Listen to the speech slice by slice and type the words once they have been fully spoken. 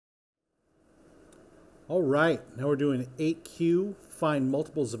All right, now we're doing 8Q, find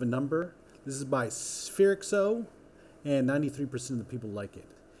multiples of a number. This is by Spherixo, and 93% of the people like it.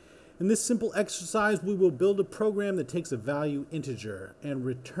 In this simple exercise, we will build a program that takes a value integer and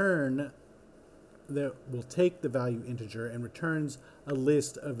returns a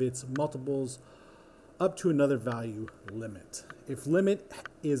list of its multiples up to another value limit. If limit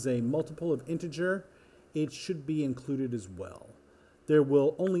is a multiple of integer, it should be included as well. There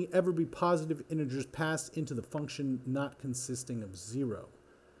will only ever be positive integers passed into the function not consisting of 0.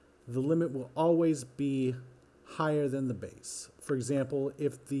 The limit will always be higher than the base. For example,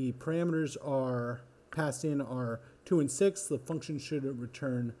 if the parameters are passed in are 2 and 6, the function should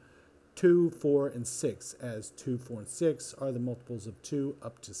return 2, 4, and 6, as 2, 4, and 6 are the multiples of 2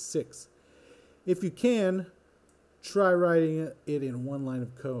 up to 6. If you can, try writing it in one line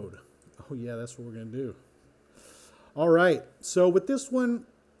of code. Oh yeah, that's what we're going to do. All right, so with this one,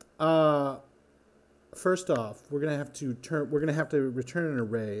 first off, we're going to have to return an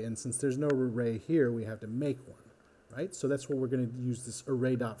array, and since there's no array here, we have to make one, right? So that's what we're going to use this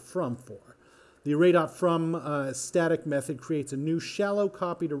Array.from for. The Array.from static method creates a new shallow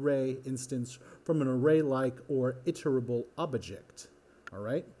copied array instance from an array-like or iterable object. All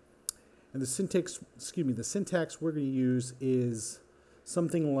right, and the syntax we're going to use is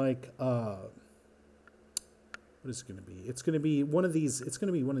something like what is it going to be? It's going to be one of these. It's going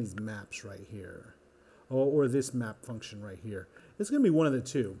to be one of these maps right here, or this map function right here. It's going to be one of the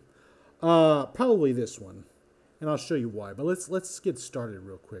two. Probably this one, and I'll show you why. But let's get started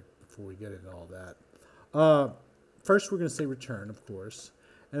real quick before we get into all that. First, we're going to say return, of course,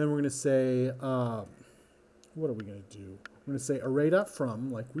 and then we're going to say what are we going to do? We're going to say array.from,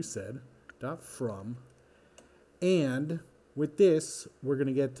 like we said, .from, and with this, we're going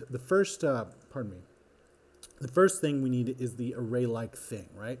to get the first. The first thing we need is the array-like thing,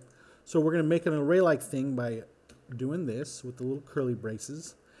 right? So we're going to make an array-like thing by doing this with the little curly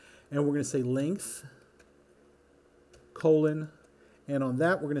braces. And we're going to say length, colon, and on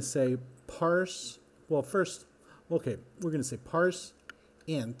that we're going to say parse, we're going to say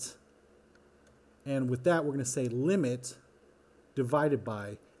parseInt. And with that we're going to say limit divided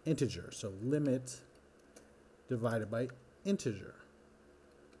by integer. So limit divided by integer.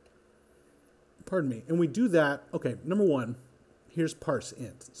 Pardon me. And we do that, okay, number one, here's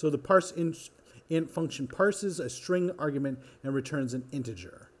parseInt. So the parseInt function parses a string argument and returns an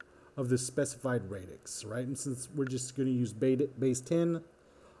integer of the specified radix, right? And since we're just going to use base 10,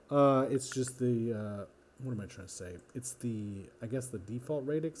 it's just the, what am I trying to say? It's the, I guess the default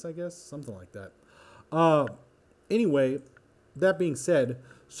radix, something like that. Anyway, that being said,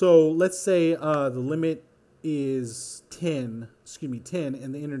 so let's say the limit is 10,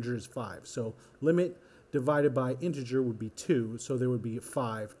 and the integer is 5. So limit divided by integer would be 2, so there would be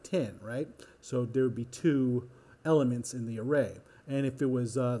 5, 10, right? So there would be 2 elements in the array. And if it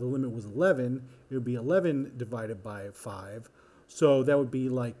was the limit was 11, it would be 11 divided by 5. So that would be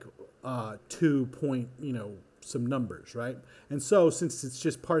like 2 point, some numbers, right? And so since it's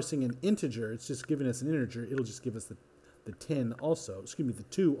just parsing an integer, it's just giving us an integer, it'll just give us the 10 also, the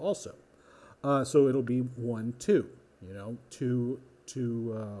 2 also. So it'll be 1, 2,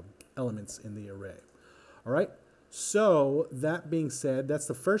 two elements in the array. All right. So that being said, that's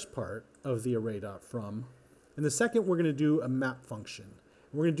the first part of the array.from. And the second, we're going to do a map function.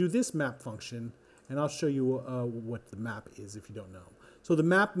 We're going to do this map function, and I'll show you what the map is if you don't know. So the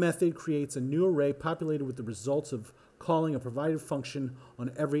map method creates a new array populated with the results of calling a provided function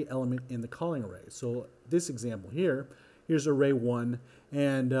on every element in the calling array. So this example here, here's array1,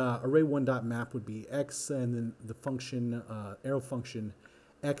 and array1.map would be x, and then the function, arrow function,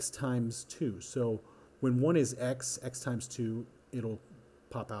 x times 2. So when 1 is x, x times 2, it'll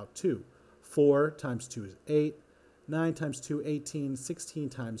pop out 2. 4 times 2 is 8. 9 times 2, 18. 16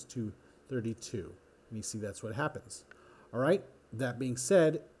 times 2, 32. And you see that's what happens. All right, that being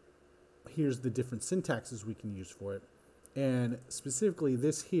said, here's the different syntaxes we can use for it. And specifically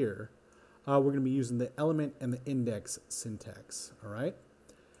this here, we're going to be using the element and the index syntax, all right?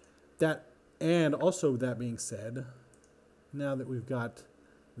 And also that being said, now that we've got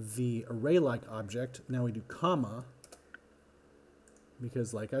the array-like object, now we do comma,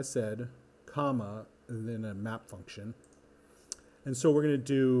 because like I said, comma, and then a map function. And so we're going to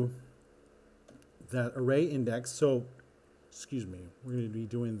do that array index. So, we're going to be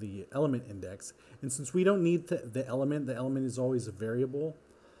doing the element index. And since we don't need the element is always a variable,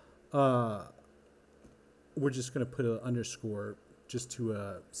 we're just going to put an underscore just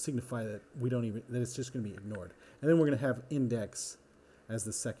to signify that that it's just going to be ignored. And then we're going to have index as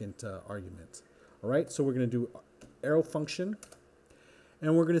the second argument. All right, so we're going to do arrow function,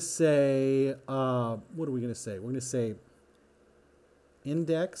 And we're going to say, what are we going to say? We're going to say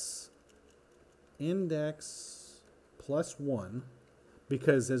index plus 1,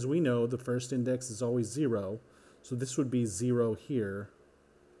 because as we know, the first index is always 0. So this would be 0 here.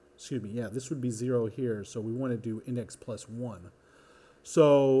 Excuse me, yeah, this would be 0 here. So we want to do index plus 1.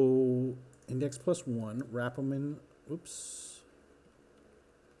 So index plus 1, wrap them in,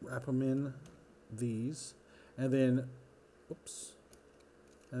 wrap them in these, and then,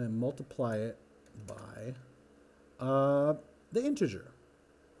 and then multiply it by the integer.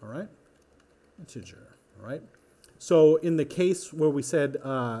 All right, integer. All right. So in the case where we said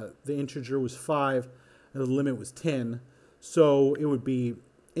the integer was 5 and the limit was 10, so it would be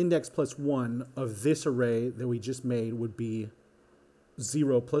index plus 1 of this array that we just made would be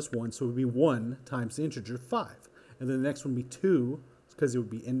 0 plus 1, so it would be 1 times the integer 5. And then the next one would be 2, because it would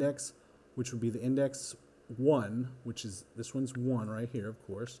be index, which would be the index 1, which is, this one's 1 right here, of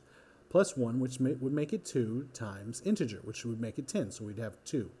course, plus 1, which would make it 2 times integer, which would make it 10. So we'd have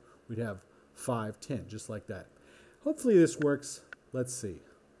 2. We'd have 5, 10, just like that. Hopefully this works. Let's see.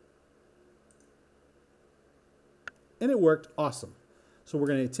 And it worked. Awesome. So we're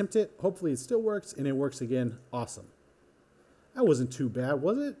going to attempt it. Hopefully it still works, and it works again. Awesome. That wasn't too bad,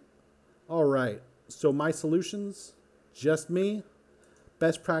 was it? All right. So my solutions, just me.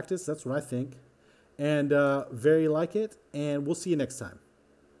 Best practice, that's what I think. And very like it, and we'll see you next time.